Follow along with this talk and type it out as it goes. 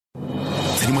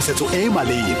tshedimosetso e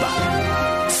maleba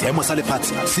seemo sa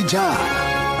lefatshe se jang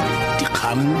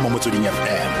dikgang mo motsweding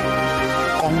FM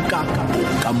konka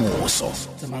bokamoso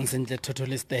tsamang sentle thotho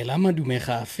le stela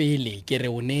madumega fele ke re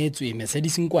o neetswe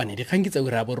mesedisi Nkoane dikgang ke tsa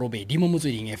ura bo robedi mo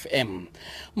motsweding FM.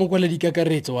 Mokwaledi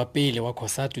kakaretso wa pele wa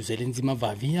COSATU Zwelinzima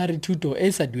Vavi a re thuto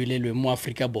e sa duelelweng mo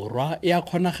Afrika Borwa e a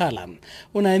kgonagala.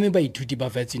 O na eme baithuti ba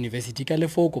Wits University ka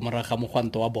lefoko morago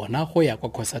mogwanto wa bona go ya kwa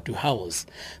COSATU House.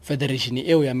 Federeishene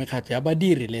eo ya mekgatlho ya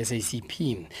badiri le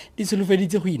SACP di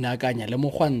solofeditse go inakanya le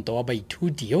mogwanto wa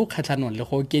baithuti yo kgatlhanong le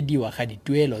go okediwa ga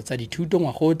dituelo tsa dithuto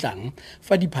ngwaga tlang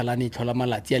fa Diphalane tlhola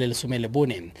malatsi a le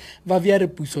 14. Vavi a re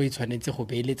puso e tshwanetse go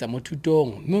beeletsa mo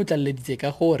thutong mme o tlalleditse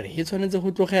ka gore e tshwanetse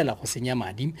go tlogela go senya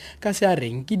madi ka se a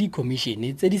reng ke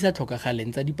dikomishene tse di sa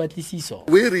tlhokagaleng tsa dipatlisiso.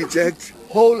 We reject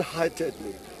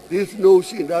wholeheartedly this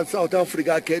notion that South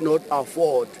Africa cannot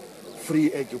afford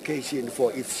free education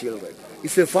for its children.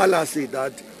 It's a fallacy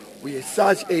that we are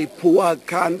such a poor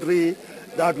country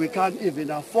that we can't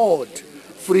even afford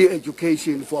free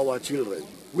education for our children.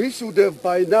 We should have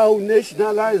by now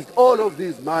nationalized all of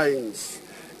these mines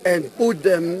and put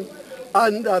them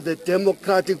under the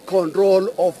democratic control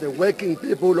of the working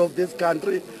people of this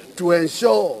country to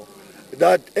ensure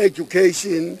that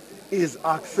education is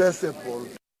accessible.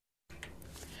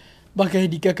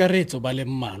 Bakaedi kakaretso ba le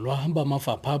mmalwa ba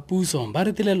mafapha puso ba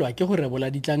retelelwa ke go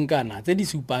rebola ditlankana tse di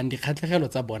supang dikgatlhegelo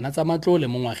tsa bona tsa matlole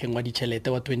mo ngwageng wa ditšhelete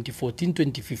wa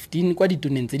 2014-2015 kwa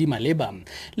ditoneng tse di maleba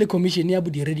le komishene ya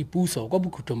bodiredi puso kwa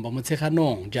bokhutlong ba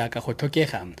motsheganong jaaka go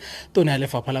tlhokega. Tona ya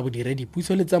lefapha la bodiredi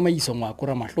puso le tsamaiso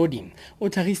Ngwakora Mahlodi o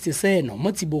tlhagisitse seno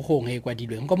mo tsibogong e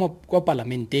kwadilweng kwa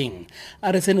parlamenteng.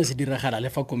 A re seno se diragala le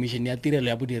fa komishene ya tirelo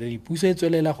ya bodiredi puso e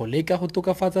tswelela go leka go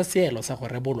tokafatsa seelo sa go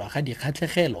rebolwa ga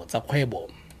dikgatlhegelo tsa kgwebo.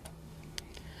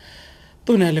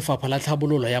 Tona ya lefapha la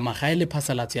tlhabololo ya magae le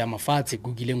phasalatso ya mafatshe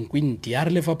Nkoane a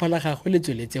re lefapha la gagwe le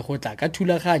tsweletse go tla ka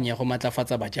thulaganyo go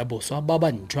matlafatsa bajaboswa ba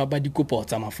bantšhwa ba dikopo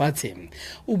tsa mafatshe.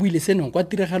 O buile seno kwa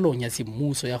tiragalong ya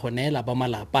semmuso ya go neela ba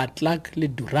malapa Tlang le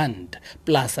Durand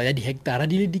plasa ya diheketara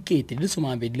di le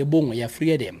 21 ya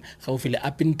Freedom gaufi le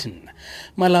Appington.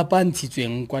 Malapa a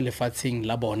ntshitsweng kwa lefatsheng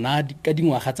la bona ka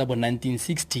dingwaga tsa bo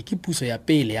 1960 ke puso ya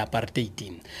pele ya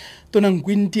apartheid. Tona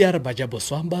Nkoane a re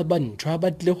bajaboswa ba bantšhwa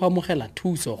ba tlile go amogela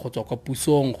thuso go tswa kwa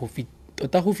pusong go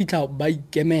fitlha ba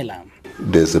ikemela.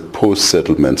 There's a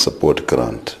post-settlement support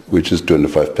grant, which is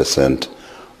 25%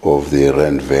 of the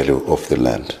rent value of the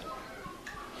land.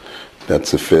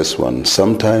 That's the first one.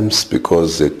 Sometimes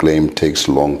because the claim takes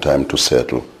a long time to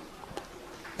settle,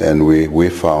 and we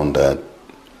found that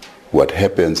what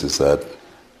happens is that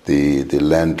the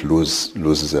land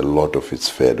loses a lot of its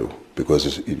value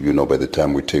because, by the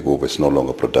time we take over, it's no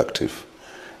longer productive.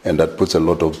 And that puts a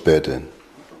lot of burden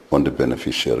on the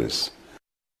beneficiaries.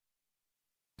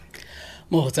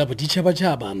 Mo tsa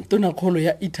boditšhabatšhaba tona kgolo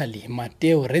ya Italy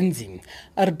Matteo Renzi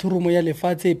a re thurumo ya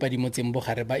lefatshe e padimotseng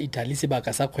bogare ba Italy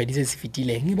sebaka sa kgwedi se se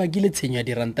fetileng e bakile tshenyo ya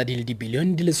diranta di le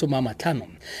dibilione di le 50.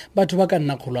 Batho ba ka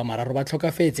nna 300 ba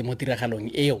tlhokafetse mo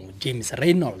tiragalong eo. James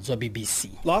Reynolds wa BBC.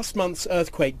 Last month's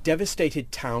earthquake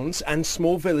devastated towns and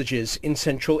small villages in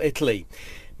central Italy.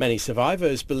 Many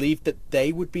survivors believed that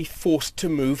they would be forced to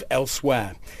move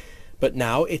elsewhere. But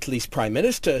now Italy's Prime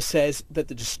Minister says that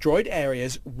the destroyed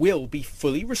areas will be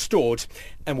fully restored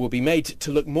and will be made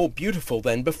to look more beautiful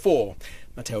than before.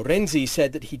 Matteo Renzi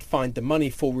said that he'd find the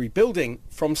money for rebuilding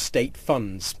from state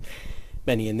funds.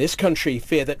 Many in this country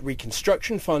fear that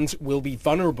reconstruction funds will be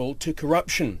vulnerable to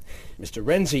corruption. Mr.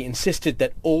 Renzi insisted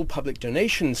that all public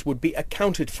donations would be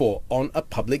accounted for on a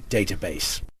public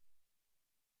database.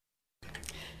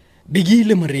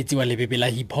 Bigile moretsi wa lebebe la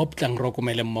hip hop Tlang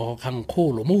rokomele mmogo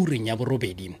kgangkgolo mo ureng ya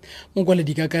borobedi.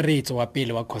 Mokwaledi kakaretso wa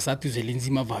pele wa COSATU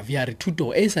Zwelinzima Vavi a re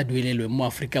thuto e sa duelelweng mo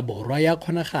Afrika Borwa ya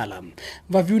kgonagala.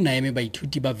 Vavi o na eme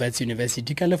baithuti ba Wits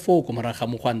University ka lefoko morago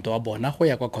mogwanto wa bona go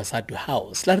ya kwa COSATU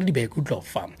House la re di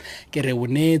baikutlofa. Ke re o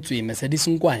neetswe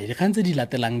mesedisi Nkoane dikgang tse di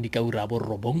latelang di ka ura bo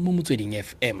robong mo motsweding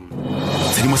FM.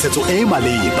 tshedimosetso e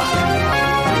maleba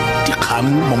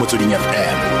dikgang mo motsweding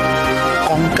FM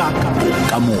konka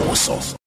bokamoso.